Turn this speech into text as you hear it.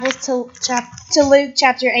us to Luke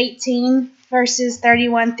chapter 18, verses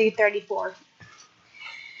 31 through 34.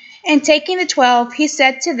 And taking the 12, he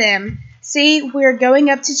said to them, "See, we are going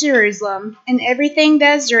up to Jerusalem, and everything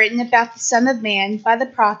that is written about the Son of Man by the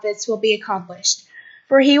prophets will be accomplished.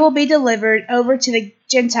 For he will be delivered over to the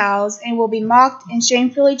Gentiles, and will be mocked and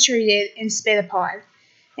shamefully treated and spit upon.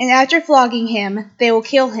 And after flogging him, they will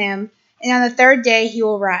kill him, and on the third day he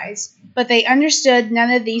will rise." But they understood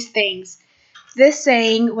none of these things. This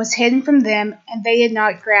saying was hidden from them, and they did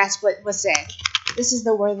not grasp what was said. This is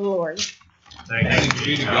the word of the Lord. Thanks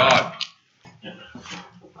be to God.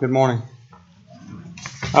 Good morning.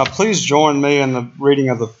 Please join me in the reading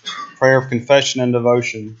of the prayer of confession and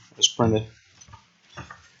devotion as printed.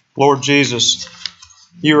 Lord Jesus,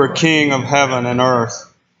 you are King of heaven and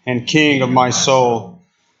earth and King of my soul.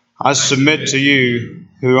 I submit to you,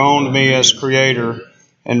 who owned me as Creator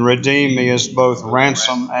and redeemed me as both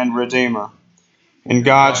ransom and Redeemer. In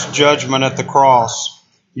God's judgment at the cross,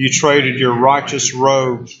 you traded your righteous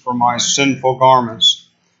robes for my sinful garments.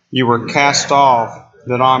 You were cast off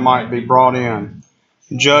that I might be brought in,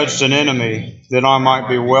 judged an enemy that I might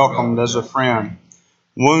be welcomed as a friend,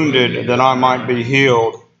 wounded that I might be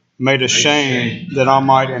healed, made ashamed that I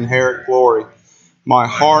might inherit glory. My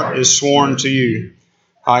heart is sworn to you.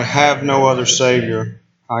 I have no other Savior.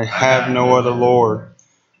 I have no other Lord.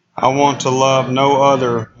 I want to love no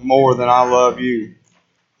other more than I love you.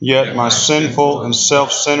 Yet my sinful and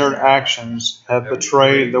self-centered actions have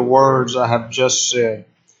betrayed the words I have just said.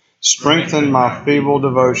 Strengthen my feeble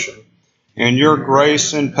devotion. In your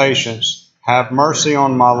grace and patience, have mercy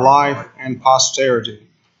on my life and posterity.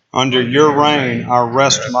 Under your reign, I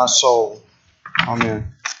rest my soul.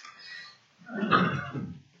 Amen.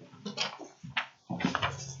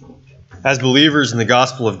 As believers in the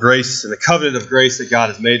gospel of grace and the covenant of grace that God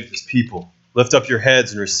has made with his people, lift up your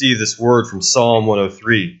heads and receive this word from Psalm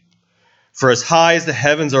 103. For as high as the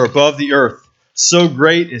heavens are above the earth, so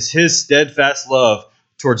great is his steadfast love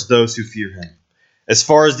towards those who fear him. As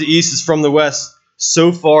far as the east is from the west,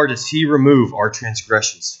 so far does he remove our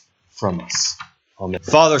transgressions from us. Amen.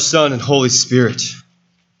 Father, Son, and Holy Spirit,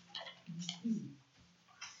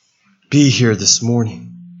 be here this morning.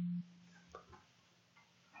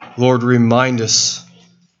 Lord, remind us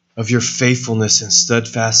of your faithfulness and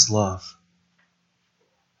steadfast love.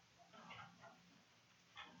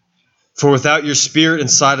 For without your Spirit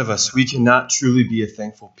inside of us, we cannot truly be a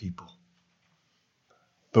thankful people.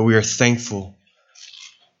 But we are thankful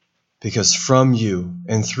because from you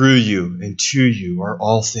and through you and to you are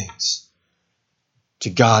all things. To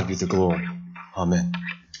God be the glory. Amen.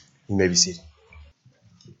 You may be seated.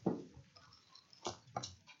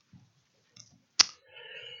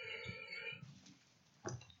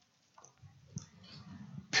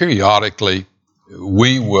 Periodically,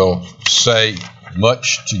 we will say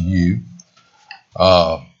much to you,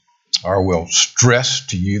 or will stress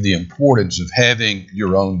to you the importance of having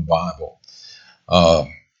your own Bible.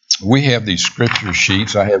 We have these scripture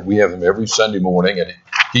sheets. We have them every Sunday morning, and it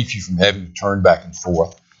keeps you from having to turn back and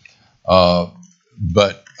forth.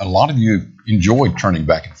 But a lot of you enjoy turning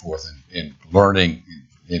back and forth and learning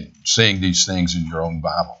and seeing these things in your own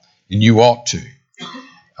Bible, and you ought to.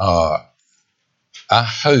 I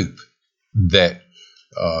hope that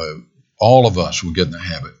all of us will get in the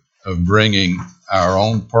habit of bringing our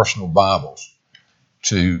own personal Bibles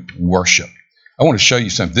to worship. I want to show you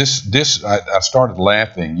something. I started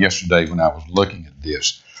laughing yesterday when I was looking at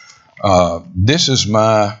this. This is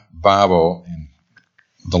my Bible in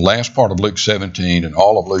the last part of Luke 17 and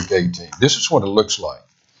all of Luke 18. This is what it looks like.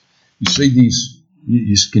 You see these?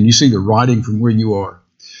 Can you see the writing from where you are?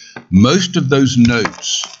 Most of those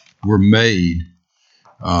notes were made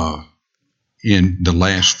in the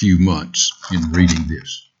last few months in reading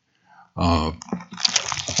this.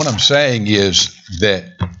 What I'm saying is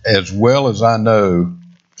that as well as I know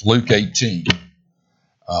Luke 18,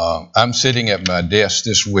 I'm sitting at my desk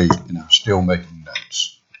this week and I'm still making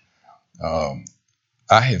notes.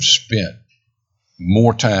 I have spent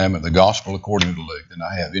more time in the Gospel according to Luke than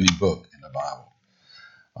I have any book in the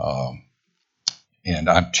Bible. And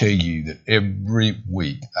I tell you that every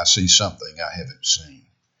week I see something I haven't seen.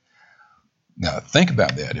 Now, think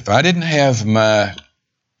about that. If I didn't have my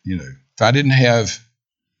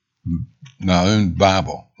own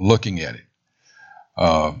Bible looking at it,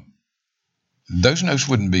 those notes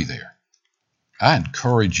wouldn't be there. I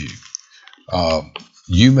encourage you.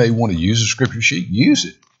 You may want to use a scripture sheet. Use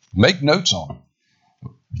it. Make notes on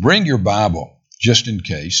it. Bring your Bible just in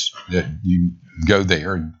case that you go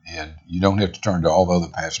there and you don't have to turn to all the other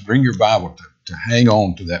passages. Bring your Bible to hang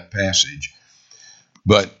on to that passage.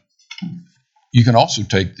 But you can also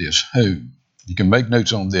take this home You can make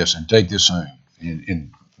notes on this and take this home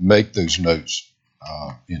and make those notes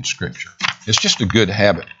in Scripture. It's just a good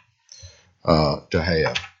habit to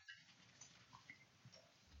have.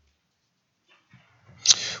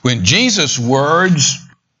 When Jesus' words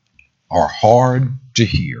are hard to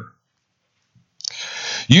hear,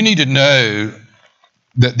 you need to know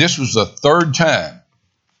that this was the third time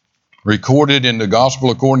recorded in the Gospel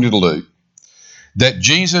according to Luke that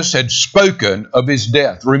Jesus had spoken of his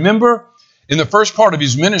death. Remember, in the first part of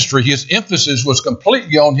his ministry, his emphasis was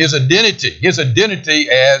completely on his identity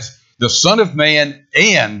as the Son of Man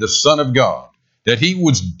and the Son of God, that he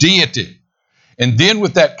was deity. And then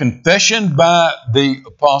with that confession by the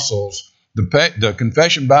apostles, the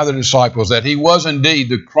confession by the disciples that he was indeed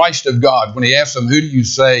the Christ of God, when he asked them, "Who do you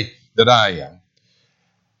say that I am?"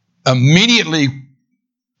 Immediately,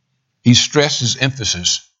 he stressed his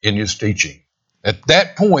emphasis in his teaching. At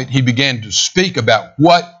that point, he began to speak about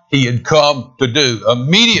what he had come to do.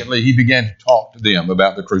 Immediately, he began to talk to them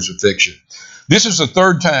about the crucifixion. This is the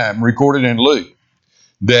third time recorded in Luke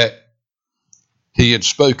that he had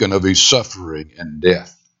spoken of his suffering and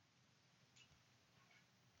death.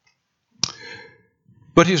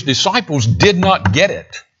 But his disciples did not get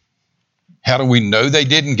it. How do we know they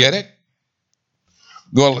didn't get it?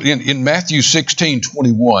 Well, in Matthew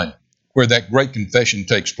 16:21, where that great confession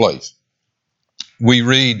takes place, we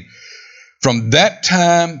read, "From that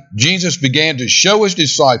time, Jesus began to show his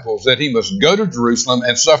disciples that he must go to Jerusalem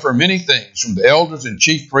and suffer many things from the elders and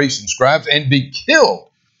chief priests and scribes and be killed,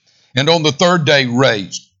 and on the third day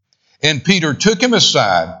raised. And Peter took him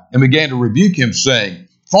aside and began to rebuke him, saying,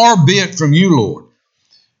 'Far be it from you, Lord.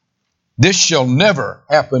 This shall never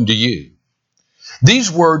happen to you.'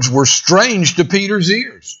 These words were strange to Peter's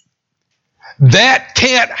ears. That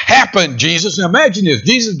can't happen, Jesus. Now imagine this.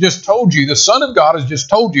 Jesus just told you, the Son of God has just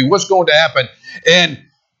told you what's going to happen. And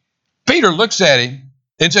Peter looks at him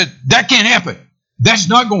and said, that can't happen. That's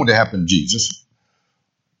not going to happen, Jesus.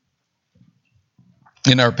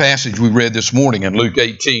 In our passage we read this morning in Luke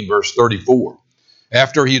 18, verse 34,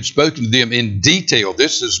 after he had spoken to them in detail,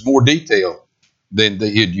 this is more detail than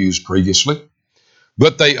they had used previously,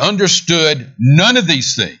 but they understood none of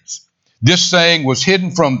these things. This saying was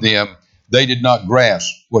hidden from them. They did not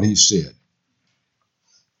grasp what he said.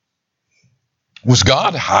 Was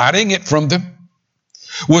God hiding it from them?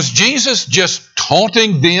 Was Jesus just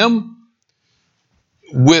taunting them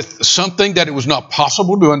with something that it was not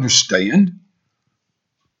possible to understand?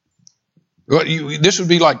 This would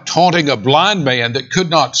be like taunting a blind man that could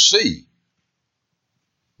not see.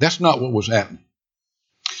 That's not what was happening.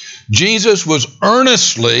 Jesus was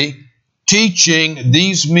earnestly teaching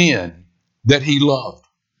these men that he loved.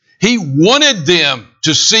 He wanted them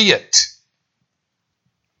to see it,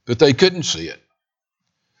 but they couldn't see it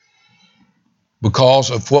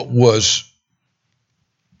because of what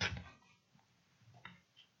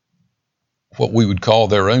we would call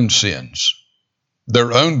their own sins,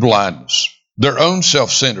 their own blindness, their own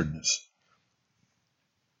self-centeredness.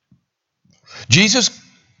 Jesus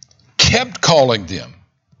kept calling them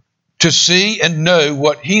to see and know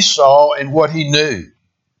what he saw and what he knew.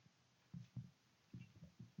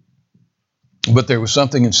 But there was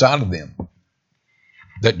something inside of them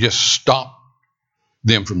that just stopped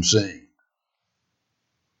them from seeing.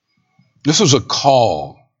 This was a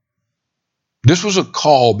call. This was a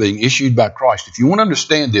call being issued by Christ. If you want to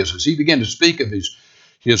understand this, as he began to speak of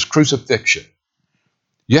his crucifixion,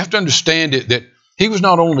 you have to understand it that he was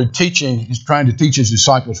not only he's trying to teach his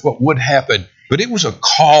disciples what would happen, but it was a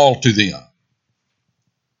call to them.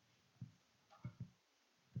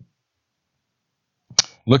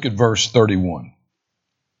 Look at verse 31.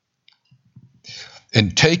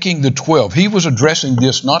 And taking the 12, he was addressing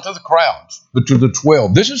this not to the crowds, but to the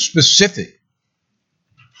 12. This is specific.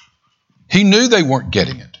 He knew they weren't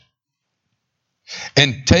getting it.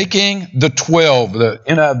 And taking the 12, the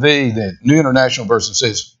NIV, the New International Version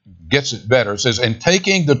says, gets it better. It says, and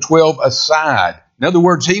taking the 12 aside. In other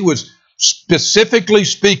words, he was specifically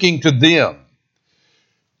speaking to them.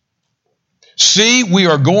 See, we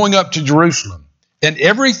are going up to Jerusalem, and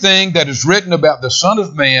everything that is written about the Son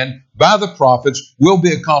of Man by the prophets will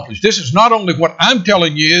be accomplished. This is not only what I'm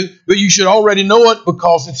telling you, but you should already know it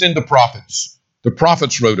because it's in the prophets. The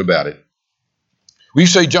prophets wrote about it. Well, you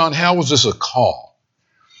say, John, how was this a call?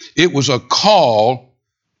 It was a call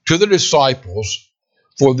to the disciples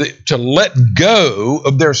to let go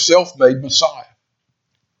of their self-made Messiah.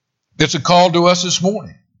 It's a call to us this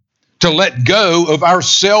morning to let go of our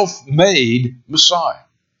self-made Messiah.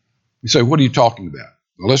 You say, what are you talking about?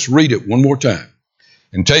 Well, let's read it one more time.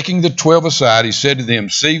 And taking the 12 aside, he said to them,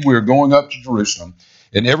 see, we are going up to Jerusalem,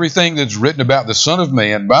 And everything that's written about the Son of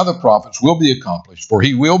Man by the prophets will be accomplished, for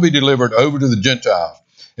he will be delivered over to the Gentiles,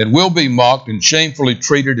 and will be mocked and shamefully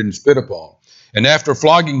treated and spit upon. And after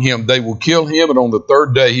flogging him, they will kill him, and on the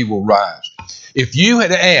third day he will rise. If you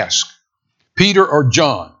had asked Peter or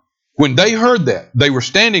John, when they heard that, they were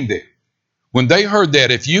standing there. When they heard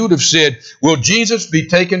that, if you would have said, will Jesus be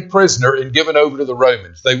taken prisoner and given over to the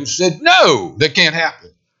Romans? They would have said, no, that can't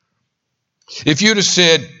happen. If you'd have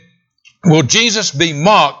said, will Jesus be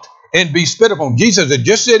mocked and be spit upon? Jesus had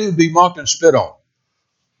just said he would be mocked and spit on.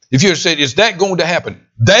 If you had said, is that going to happen?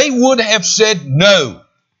 They would have said no.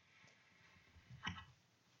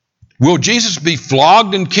 Will Jesus be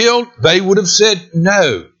flogged and killed? They would have said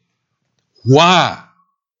no. Why?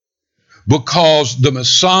 Because the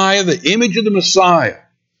Messiah, the image of the Messiah,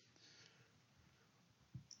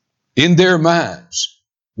 in their minds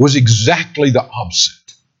was exactly the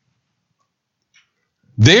opposite.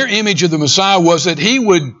 Their image of the Messiah was that he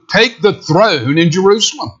would take the throne in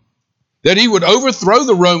Jerusalem, that he would overthrow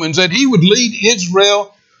the Romans, that he would lead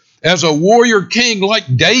Israel as a warrior king like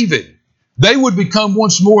David. They would become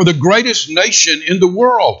once more the greatest nation in the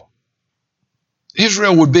world.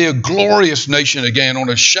 Israel would be a glorious nation again on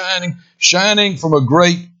a shining from a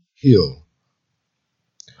great hill.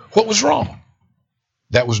 What was wrong?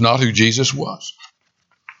 That was not who Jesus was.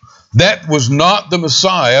 That was not the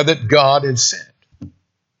Messiah that God had sent.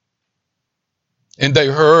 And they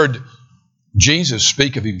heard Jesus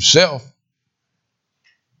speak of himself,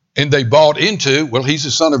 and they bought into, well, he's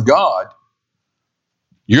the Son of God.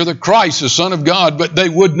 You're the Christ, the Son of God, but they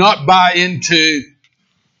would not buy into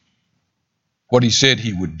what he said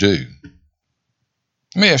he would do.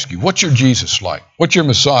 Let me ask you, what's your Jesus like? What's your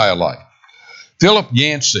Messiah like? Philip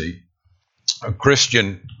Yancey, a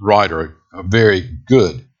Christian writer, a very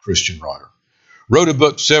good Christian writer, wrote a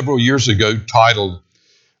book several years ago titled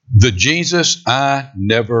The Jesus I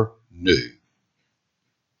Never Knew.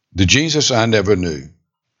 The Jesus I Never Knew.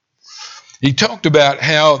 He talked about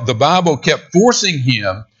how the Bible kept forcing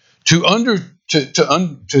him to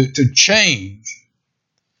change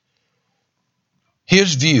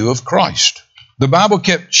his view of Christ. The Bible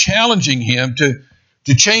kept challenging him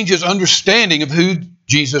to change his understanding of who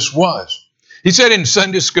Jesus was. He said in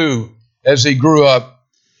Sunday school, as he grew up,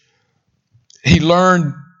 he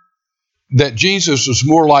learned that Jesus was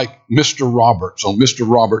more like Mr. Roberts on Mr.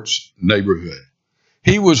 Roberts' Neighborhood.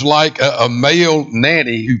 He was like a male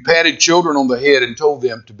nanny who patted children on the head and told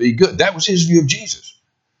them to be good. That was his view of Jesus.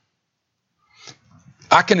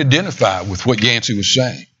 I can identify with what Yancey was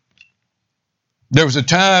saying. There was a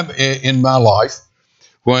time in my life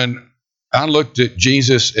when I looked at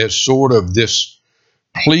Jesus as sort of this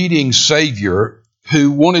pleading Savior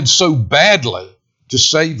who wanted so badly to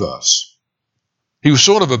save us. He was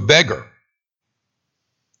sort of a beggar.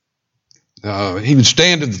 He would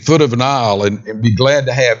stand at the foot of an aisle and be glad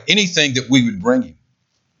to have anything that we would bring him.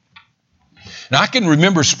 Now, I can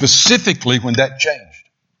remember specifically when that changed.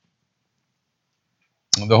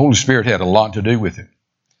 The Holy Spirit had a lot to do with it.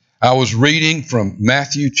 I was reading from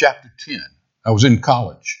Matthew chapter 10. I was in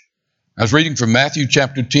college. I was reading from Matthew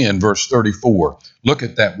chapter 10, verse 34. Look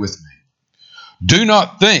at that with me. Do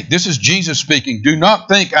not think, this is Jesus speaking, do not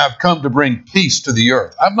think I've come to bring peace to the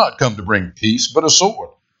earth. I've not come to bring peace, but a sword.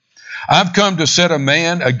 I've come to set a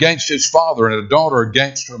man against his father, and a daughter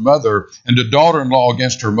against her mother, and a daughter-in-law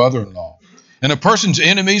against her mother-in-law. And a person's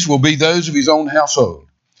enemies will be those of his own household.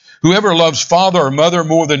 Whoever loves father or mother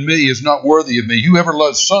more than me is not worthy of me. Whoever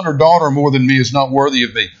loves son or daughter more than me is not worthy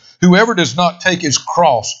of me. Whoever does not take his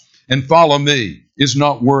cross and follow me is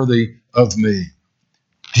not worthy of me.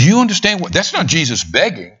 Do you understand what? That's not Jesus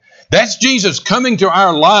begging. That's Jesus coming to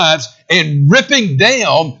our lives and ripping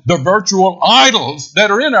down the virtual idols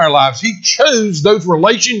that are in our lives. He chose those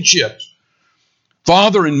relationships.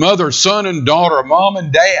 Father and mother, son and daughter, mom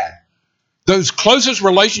and dad. Those closest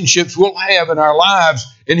relationships we'll have in our lives.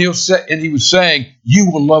 And he was saying, you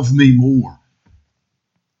will love me more.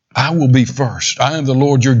 I will be first. I am the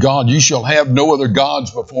Lord your God. You shall have no other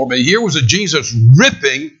gods before me. Here was a Jesus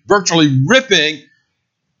virtually ripping. He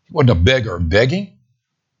wasn't a beggar begging.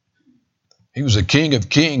 He was a King of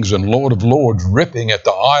kings and Lord of lords, ripping at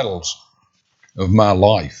the idols of my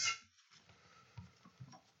life.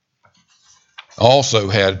 I also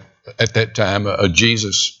had, at that time, a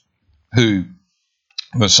Jesus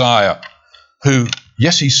Messiah, who,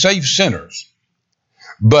 yes, he saved sinners,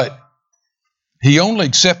 but he only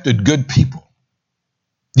accepted good people.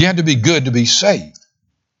 You had to be good to be saved.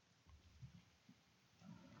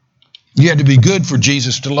 You had to be good for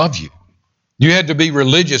Jesus to love you. You had to be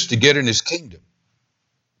religious to get in his kingdom.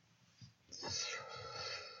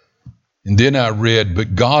 And then I read,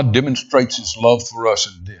 but God demonstrates his love for us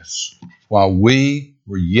in this. While we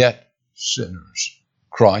were yet sinners,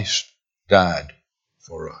 Christ died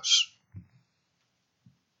for us.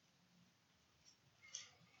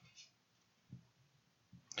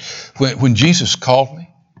 When Jesus called me,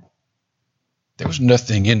 there was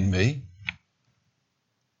nothing in me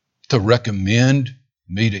to recommend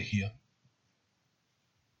me to him.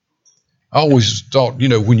 I always thought,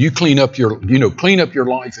 when you clean up your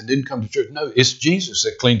life and then come to church. No, it's Jesus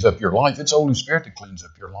that cleans up your life. It's the Holy Spirit that cleans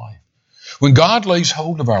up your life. When God lays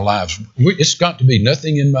hold of our lives, it's got to be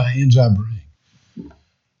nothing in my hands I bring.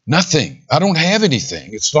 Nothing. I don't have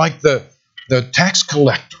anything. It's like the tax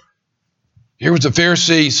collector. Here was the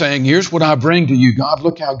Pharisee saying, here's what I bring to you. God,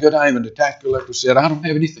 look how good I am. And the tax collector said, I don't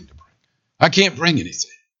have anything to bring. I can't bring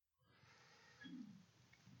anything.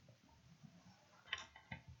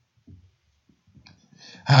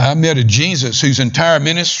 I met a Jesus whose entire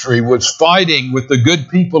ministry was fighting with the good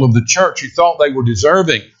people of the church who thought they were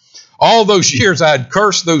deserving. All those years I had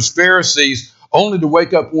cursed those Pharisees only to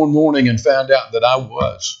wake up one morning and find out that I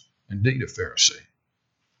was indeed a Pharisee.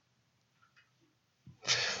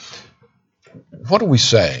 What are we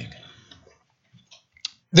saying?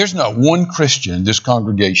 There's not one Christian in this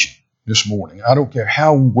congregation this morning. I don't care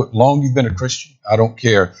how long you've been a Christian. I don't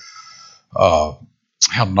care how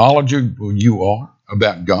knowledgeable you are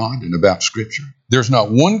about God and about Scripture. There's not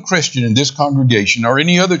one Christian in this congregation or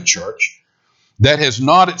any other church that has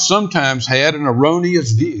not at some times had an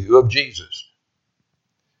erroneous view of Jesus.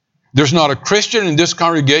 There's not a Christian in this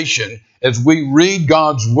congregation, as we read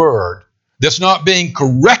God's Word, that's not being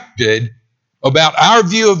corrected about our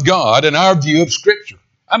view of God and our view of Scripture.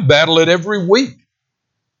 I battle it every week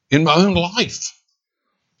in my own life.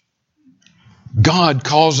 God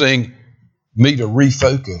causing me to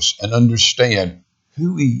refocus and understand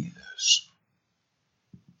who He is,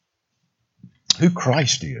 who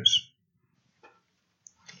Christ is.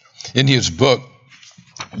 In his book,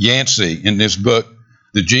 Yancey, in this book,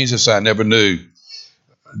 The Jesus I Never Knew,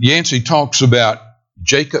 Yancey talks about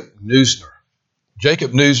Jacob Neusner.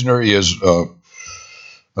 Jacob Neusner is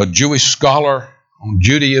a Jewish scholar on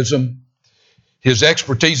Judaism. His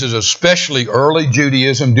expertise is especially early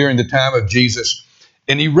Judaism during the time of Jesus.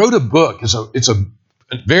 And he wrote a book. It's a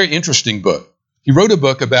very interesting book. He wrote a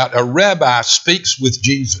book about a rabbi speaks with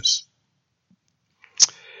Jesus.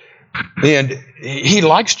 And he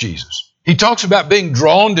likes Jesus. He talks about being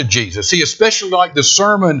drawn to Jesus. He especially liked the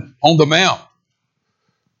Sermon on the Mount.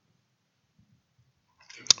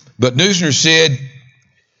 But Neusner said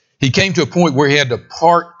he came to a point where he had to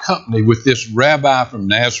part company with this rabbi from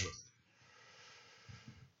Nazareth.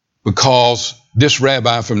 Because this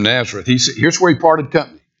rabbi from Nazareth, he said, here's where he parted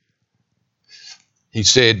company. He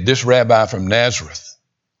said, this rabbi from Nazareth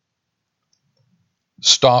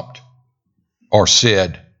stopped or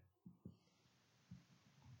said,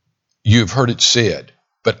 you've heard it said,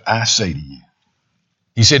 but I say to you.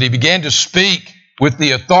 He said he began to speak with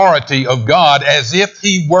the authority of God as if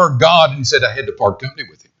he were God. And he said, I had to part company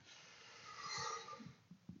with him.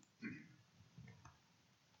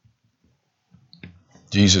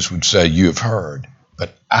 Jesus would say, you have heard,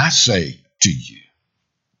 but I say to you.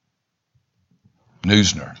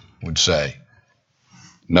 Neusner would say,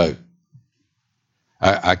 no,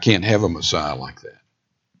 I can't have a Messiah like that.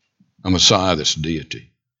 A Messiah that's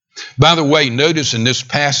deity. By the way, notice in this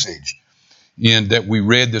passage that we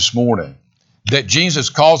read this morning that Jesus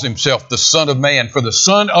calls himself the Son of Man, for the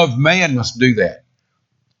Son of Man must do that.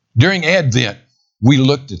 During Advent, we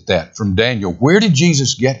looked at that from Daniel. Where did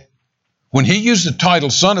Jesus get it? When he used the title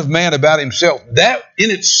Son of Man about himself, that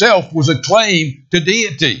in itself was a claim to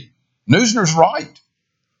deity. Neusner's right.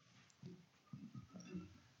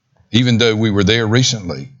 Even though we were there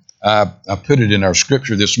recently, I put it in our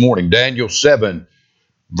scripture this morning, Daniel 7,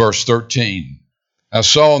 verse 13. I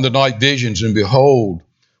saw in the night visions, and behold,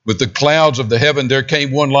 with the clouds of the heaven there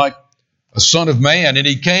came one like a son of man, and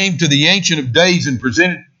he came to the Ancient of Days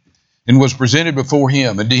and was presented before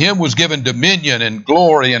him. And to him was given dominion and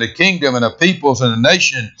glory and a kingdom and a peoples and a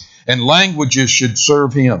nation, and languages should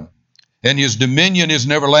serve him. And his dominion is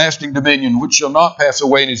an everlasting dominion which shall not pass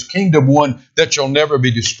away, and his kingdom one that shall never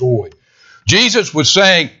be destroyed. Jesus was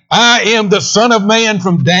saying, I am the Son of Man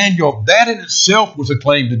from Daniel. That in itself was a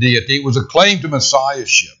claim to deity. It was a claim to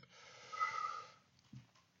messiahship.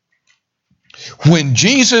 When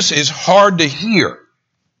Jesus is hard to hear,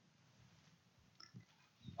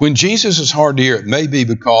 it may be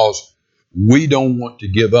because we don't want to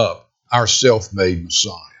give up our self-made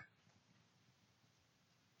Messiah.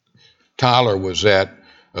 Tyler was at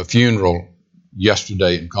a funeral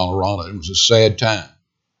yesterday in Colorado. It was a sad time.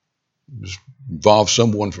 It was involved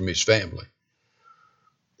someone from his family.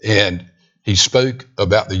 And he spoke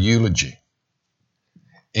about the eulogy.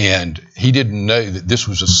 And he didn't know that this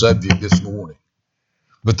was a subject this morning.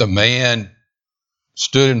 But the man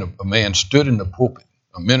stood in the pulpit.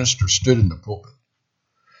 A minister stood in the pulpit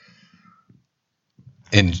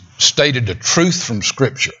and stated the truth from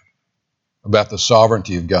Scripture about the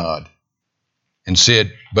sovereignty of God and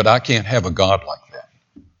said, but I can't have a God like that.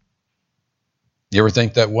 You ever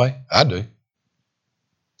think that way? I do.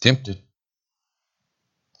 Tempted.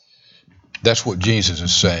 That's what Jesus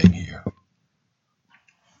is saying here.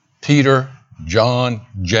 Peter, John,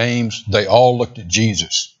 James, they all looked at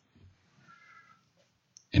Jesus.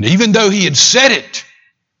 And even though he had said it,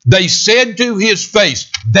 they said to his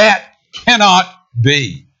face, that cannot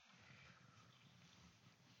be.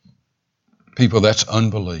 People, that's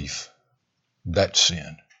unbelief. That's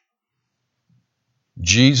sin.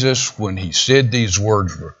 Jesus, when he said these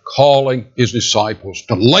words, were calling his disciples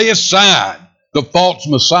to lay aside the false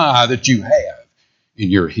Messiah that you have in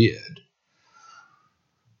your head.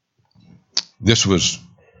 This was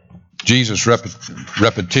Jesus'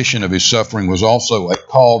 repetition of his suffering was also a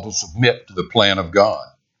call to submit to the plan of God.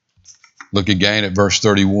 Look again at verse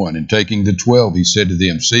 31. And taking the 12, he said to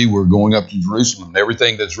them, see, we're going up to Jerusalem, and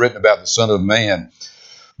everything that's written about the Son of Man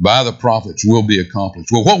by the prophets will be accomplished.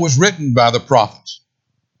 Well, what was written by the prophets?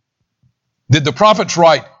 Did the prophets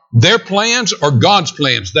write their plans or God's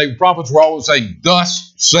plans? The prophets were always saying,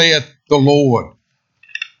 thus saith the Lord.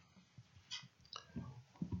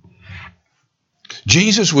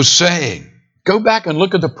 Jesus was saying, go back and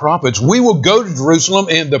look at the prophets. We will go to Jerusalem,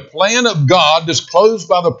 and the plan of God disclosed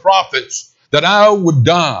by the prophets that I would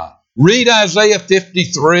die. Read Isaiah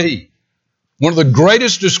 53, one of the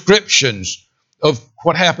greatest descriptions of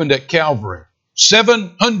what happened at Calvary.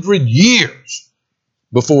 700 years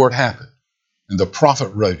before it happened. And the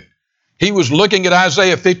prophet wrote it. He was looking at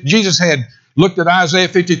Isaiah 50. Jesus had looked at Isaiah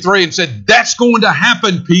 53 and said, that's going to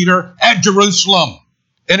happen, Peter, at Jerusalem.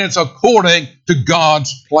 And it's according to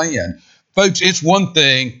God's plan. Folks, it's one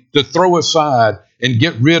thing to throw aside and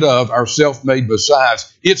get rid of our self-made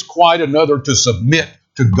messiahs. It's quite another to submit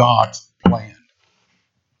to God's plan.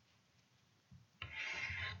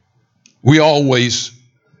 We're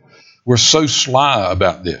so sly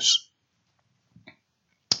about this.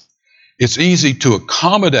 It's easy to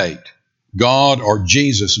accommodate God or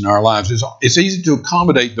Jesus in our lives. It's easy to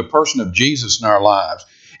accommodate the person of Jesus in our lives.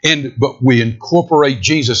 But we incorporate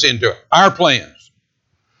Jesus into our plans.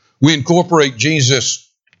 We incorporate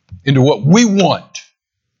Jesus into what we want.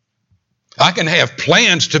 I can have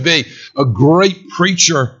plans to be a great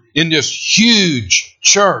preacher in this huge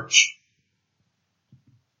church.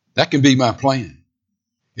 That can be my plan.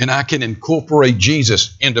 And I can incorporate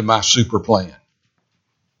Jesus into my super plan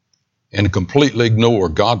and completely ignore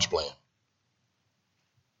God's plan.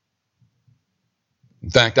 In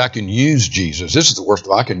fact, I can use Jesus. This is the worst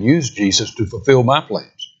of all. I can use Jesus to fulfill my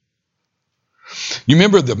plans. You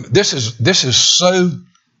remember, this is so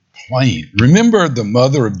plain. Remember the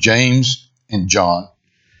mother of James and John?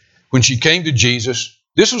 When she came to Jesus,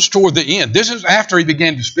 this was toward the end. This is after he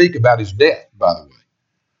began to speak about his death, by the way.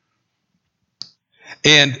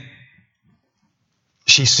 And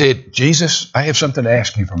she said, Jesus, I have something to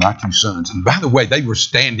ask you for my two sons. And by the way, they were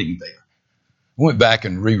standing there. I went back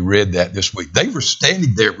and reread that this week. They were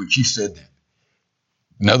standing there when she said that.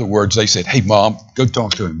 In other words, they said, hey, Mom, go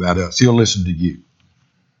talk to him about us. He'll listen to you.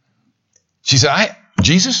 She said,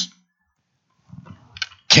 Jesus,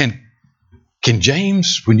 can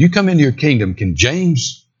James, when you come into your kingdom, can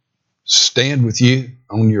James stand with you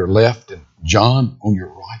on your left and John on your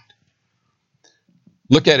right?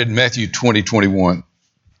 Look at it in Matthew 20:21,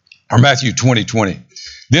 or Matthew 20:20.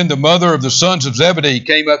 Then the mother of the sons of Zebedee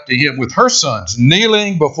came up to him with her sons,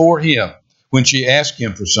 kneeling before him when she asked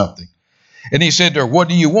him for something. And he said to her, what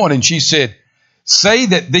do you want? And she said, say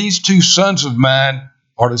that these two sons of mine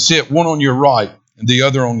are to sit, one on your right and the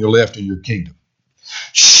other on your left in your kingdom.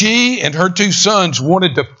 She and her two sons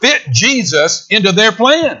wanted to fit Jesus into their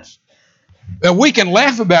plans. Now, we can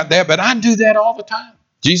laugh about that, but I do that all the time.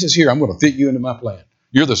 Jesus, here, I'm going to fit you into my plan.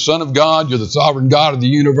 You're the Son of God. You're the sovereign God of the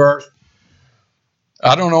universe.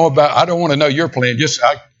 I don't want to know your plan.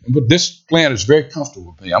 But this plan is very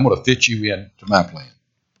comfortable with me. I'm going to fit you into my plan.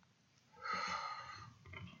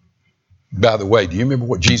 By the way, do you remember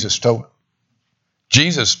what Jesus told them?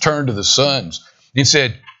 Jesus turned to the sons and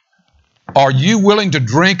said, are you willing to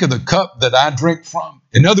drink of the cup that I drink from?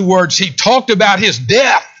 In other words, he talked about his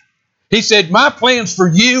death. He said, my plans for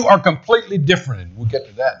you are completely different. And we'll get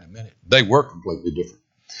to that in a minute. They were completely different.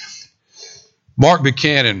 Mark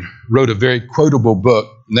Buchanan wrote a very quotable book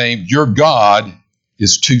named Your God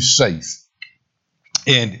is Too Safe.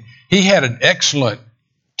 And he had an excellent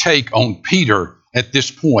take on Peter at this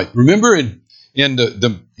point. Remember in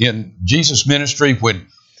Jesus' ministry when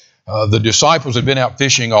the disciples had been out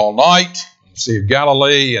fishing all night in the Sea of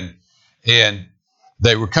Galilee, and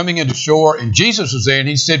they were coming into shore, and Jesus was there, and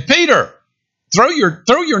he said, Peter, throw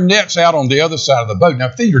your nets out on the other side of the boat. Now,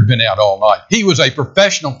 Peter had been out all night. He was a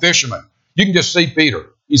professional fisherman. You can just see Peter.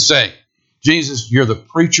 He's saying, Jesus, you're the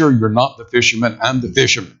preacher, you're not the fisherman, I'm the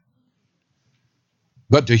fisherman.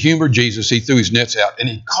 But to humor Jesus, he threw his nets out, and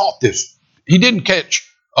he caught this. He didn't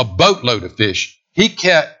catch a boatload of fish. He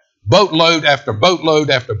caught boatload after boatload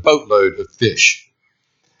after boatload of fish.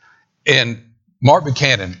 And Mark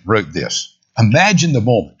Buchanan wrote this. Imagine the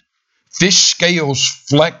moment. Fish scales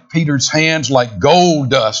fleck Peter's hands like gold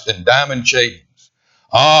dust and diamond shavings.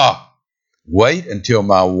 Ah, wait until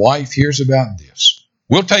my wife hears about this.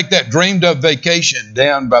 We'll take that dreamed of vacation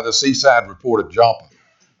down by the seaside report at Joppa,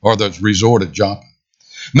 or the resort at Joppa.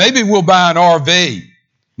 Maybe we'll buy an RV.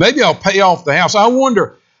 Maybe I'll pay off the house. I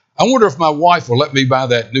wonder if my wife will let me buy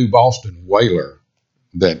that new Boston Whaler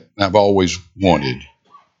that I've always wanted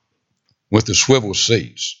with the swivel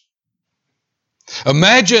seats.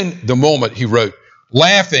 Imagine the moment, he wrote,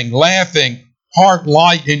 laughing, heart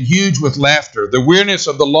light and huge with laughter, the weariness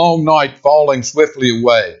of the long night falling swiftly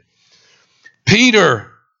away.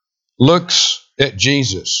 Peter looks at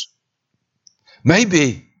Jesus.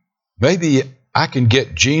 Maybe I can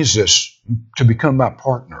get Jesus to become my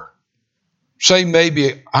partner. Say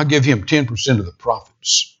maybe I'll give him 10% of the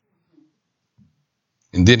profits.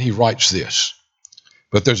 And then he writes this.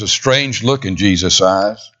 But there's a strange look in Jesus'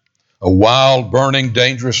 eyes, a wild, burning,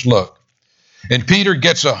 dangerous look. And Peter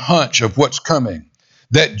gets a hunch of what's coming,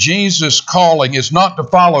 that Jesus' calling is not to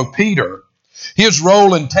follow Peter. His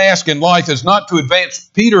role and task in life is not to advance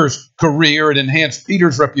Peter's career and enhance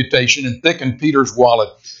Peter's reputation and thicken Peter's wallet.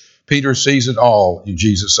 Peter sees it all in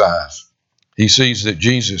Jesus' eyes. He sees that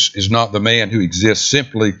Jesus is not the man who exists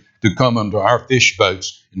simply to come into our fish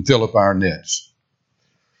boats and fill up our nets.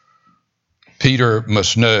 Peter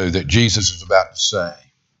must know that Jesus is about to say,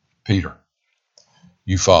 Peter,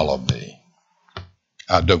 you follow me.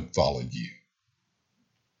 I don't follow you.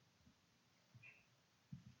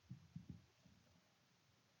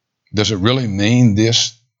 Does it really mean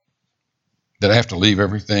this? That I have to leave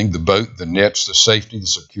everything, the boat, the nets, the safety, the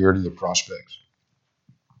security, the prospects?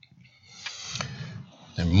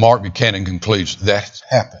 And Mark Buchanan concludes that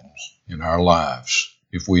happens in our lives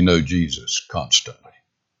if we know Jesus constantly.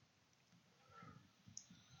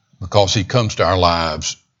 Because he comes to our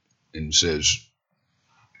lives and says,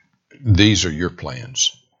 these are your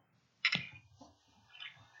plans.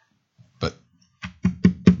 But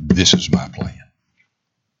this is my plan.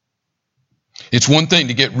 It's one thing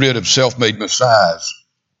to get rid of self-made messiahs.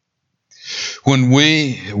 When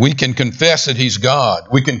we can confess that he's God,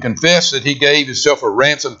 we can confess that he gave himself a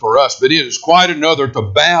ransom for us, but it is quite another to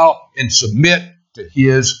bow and submit to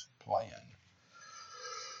his plan.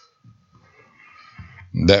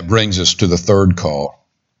 That brings us to the third call.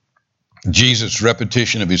 Jesus'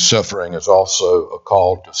 repetition of his suffering is also a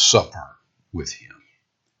call to suffer with him.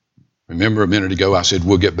 Remember a minute ago I said,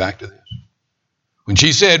 we'll get back to this. When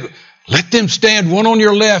she said, let them stand one on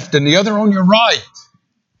your left and the other on your right.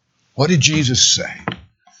 What did Jesus say?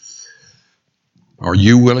 Are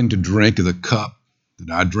you willing to drink of the cup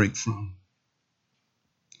that I drink from?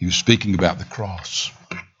 He was speaking about the cross.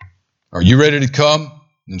 Are you ready to come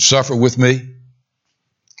and suffer with me?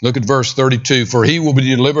 Look at verse 32. For he will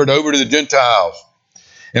be delivered over to the Gentiles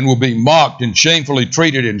and will be mocked and shamefully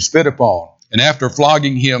treated and spit upon. And after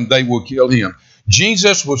flogging him, they will kill him.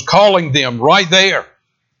 Jesus was calling them right there.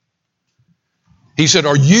 He said,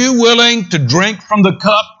 are you willing to drink from the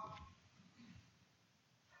cup?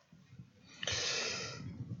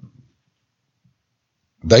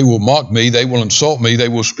 They will mock me, they will insult me, they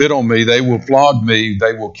will spit on me, they will flog me,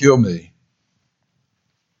 they will kill me.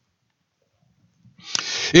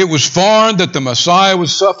 It was foreign that the Messiah would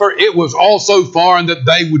suffer. It was also foreign that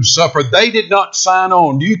they would suffer. They did not sign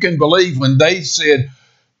on. You can believe when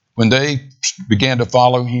they began to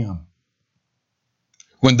follow him.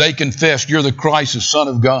 When they confessed, you're the Christ, the Son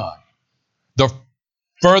of God. The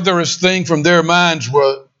furthest thing from their minds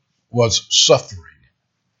was suffering.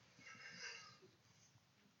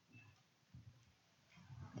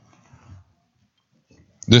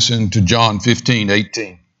 Listen to John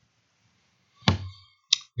 15:18.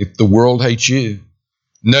 If the world hates you,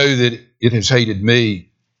 know that it has hated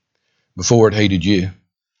me before it hated you.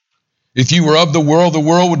 If you were of the world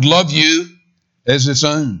would love you as its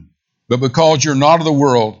own. But because you're not of the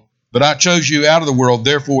world, but I chose you out of the world,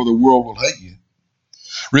 therefore the world will hate you.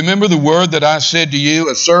 Remember the word that I said to you,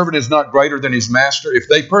 a servant is not greater than his master. If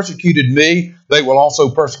they persecuted me, they will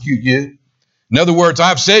also persecute you. In other words,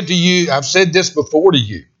 I've said this before to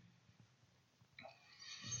you.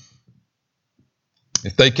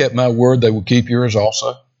 If they kept my word, they will keep yours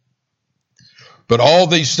also. But all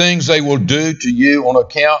these things they will do to you on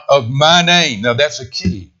account of my name. Now that's a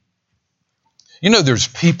key. You know, there's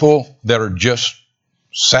people that are just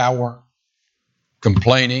sour,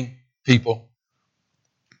 complaining people.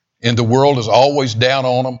 And the world is always down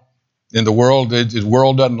on them. And the world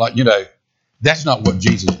doesn't like, that's not what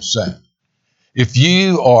Jesus is saying. If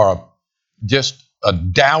you are just a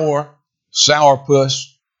dour, sourpuss,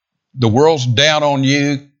 the world's down on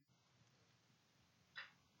you,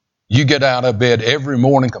 you get out of bed every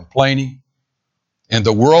morning complaining, and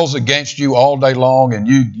the world's against you all day long, and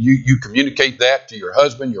you communicate that to your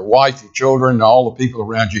husband, your wife, your children, and all the people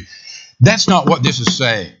around you. That's not what this is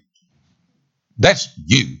saying. That's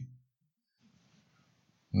you.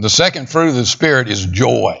 The second fruit of the Spirit is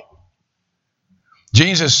joy.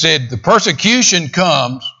 Jesus said the persecution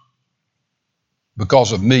comes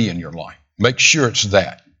because of me in your life. Make sure it's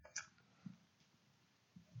that.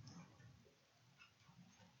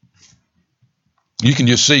 You can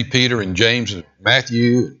just see Peter and James and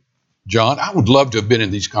Matthew and John. I would love to have been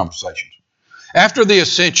in these conversations. After the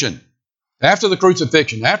ascension, after the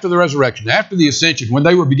crucifixion, after the resurrection, after the ascension, when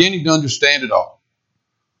they were beginning to understand it all.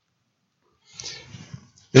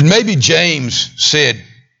 And maybe James said,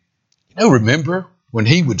 remember when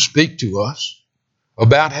he would speak to us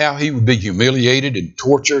about how he would be humiliated and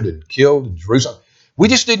tortured and killed in Jerusalem? We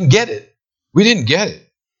just didn't get it. We didn't get it.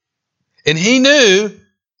 And he knew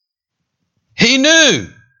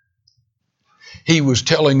he was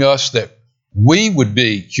telling us that we would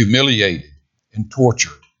be humiliated and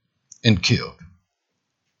tortured and killed.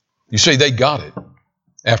 You see, they got it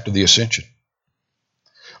after the ascension.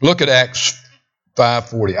 Look at Acts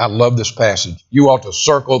 5:40. I love this passage. You ought to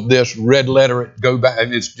circle this, red letter it, go back,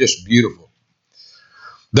 and it's just beautiful.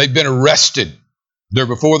 They've been arrested. They're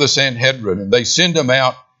before the Sanhedrin, and they send them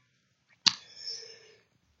out.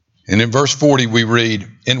 And in verse 40 we read,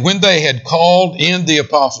 and when they had called in the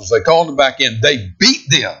apostles, they called them back in, they beat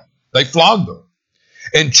them, they flogged them,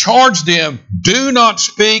 and charged them, do not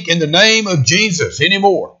speak in the name of Jesus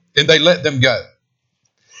anymore. And they let them go.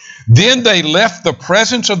 Then they left the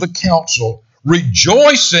presence of the council,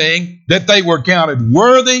 rejoicing that they were counted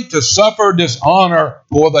worthy to suffer dishonor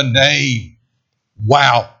for the name.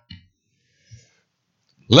 Wow.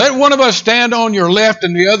 Let one of us stand on your left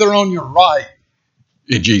and the other on your right.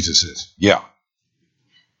 And Jesus says, yeah,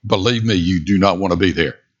 believe me, you do not want to be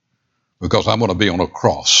there because I'm going to be on a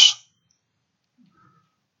cross.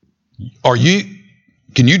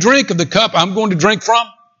 Can you drink of the cup I'm going to drink from?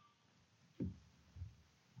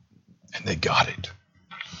 And they got it.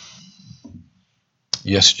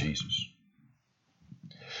 Yes, Jesus.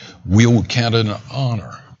 We will count it an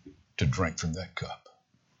honor to drink from that cup.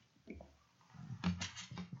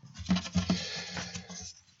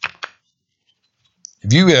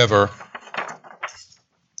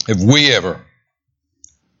 Have we ever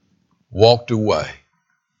walked away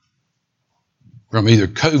from either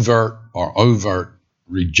covert or overt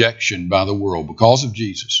rejection by the world because of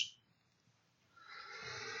Jesus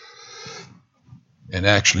and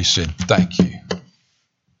actually said, thank you?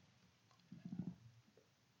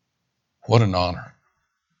 What an honor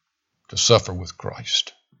to suffer with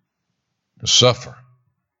Christ, to suffer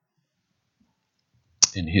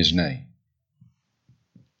in His name.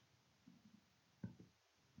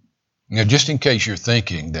 Now, just in case you're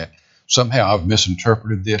thinking that somehow I've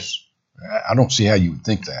misinterpreted this, I don't see how you would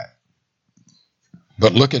think that.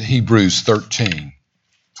 But look at Hebrews 13,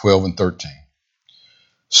 12 and 13.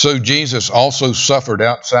 So Jesus also suffered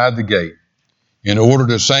outside the gate in order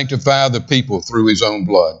to sanctify the people through His own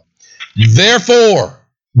blood. Therefore,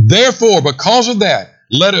 because of that,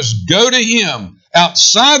 let us go to Him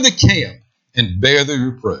outside the camp and bear the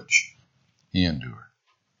reproach He endured.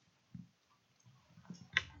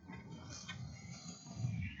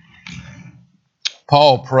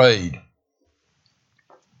 Paul prayed.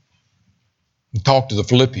 He talked to the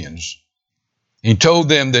Philippians. He told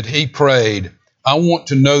them that he prayed, I want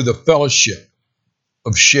to know the fellowship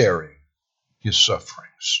of sharing His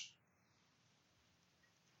sufferings.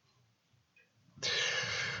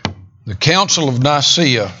 The Council of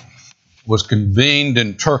Nicaea was convened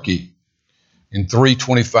in Turkey in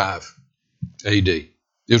 325 AD. It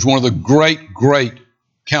was one of the great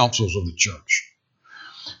councils of the church.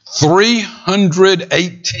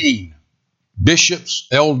 318 bishops,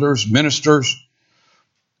 elders, ministers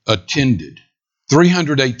attended.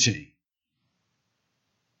 318.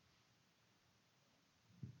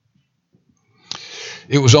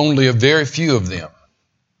 it was only a very few of them,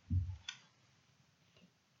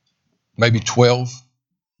 maybe 12,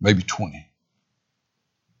 maybe 20,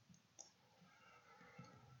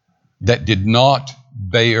 that did not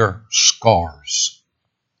bear scars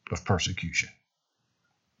of persecution.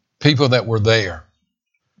 People that were there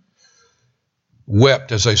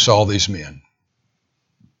wept as they saw these men.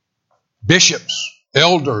 Bishops,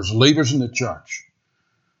 elders, leaders in the church,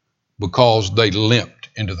 because they limped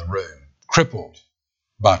into the room, crippled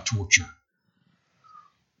by torture.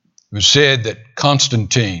 It was said that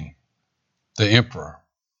Constantine, the emperor,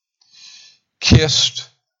 kissed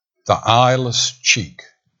the eyeless cheek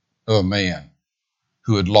of a man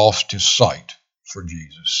who had lost his sight for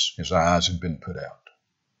Jesus. His eyes had been put out.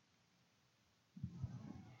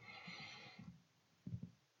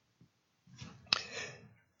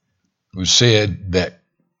 It was said that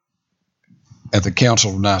at the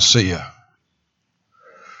Council of Nicaea,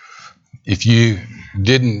 if you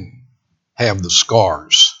didn't have the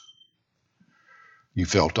scars, you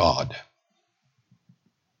felt odd.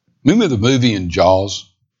 Remember the movie in Jaws?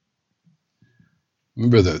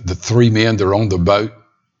 Remember the three men, they're on the boat?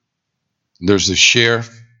 There's the sheriff,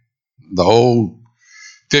 the old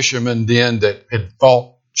fisherman then that had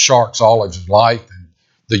fought sharks all of his life, and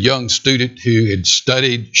the young student who had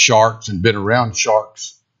studied sharks and been around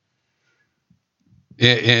sharks.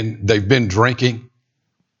 And they've been drinking.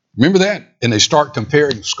 Remember that? And they start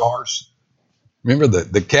comparing scars. Remember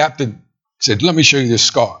the captain said, "Let me show you this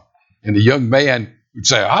scar." And the young man would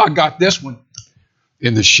say, "I got this one."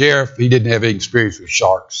 And the sheriff, he didn't have any experience with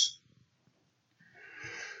sharks.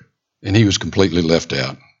 And he was completely left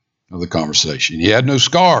out of the conversation. He had no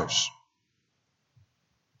scars.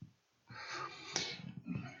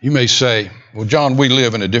 You may say, "Well, John, we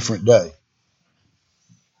live in a different day."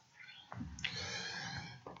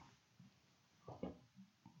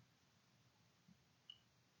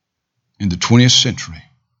 In the 20th century,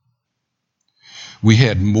 we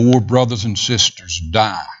had more brothers and sisters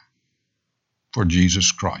die for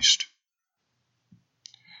Jesus Christ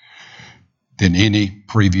than any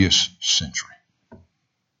previous century.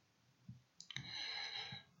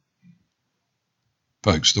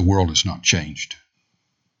 Folks, the world has not changed,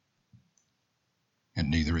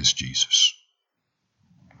 and neither is Jesus.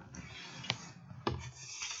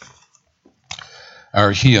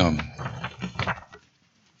 Our hymn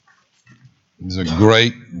is a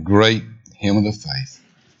great, great hymn of the faith.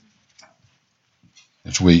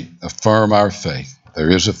 As we affirm our faith, there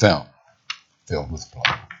is a fountain filled with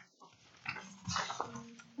blood.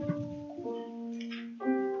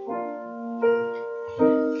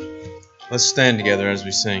 Let's stand together as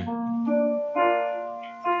we sing.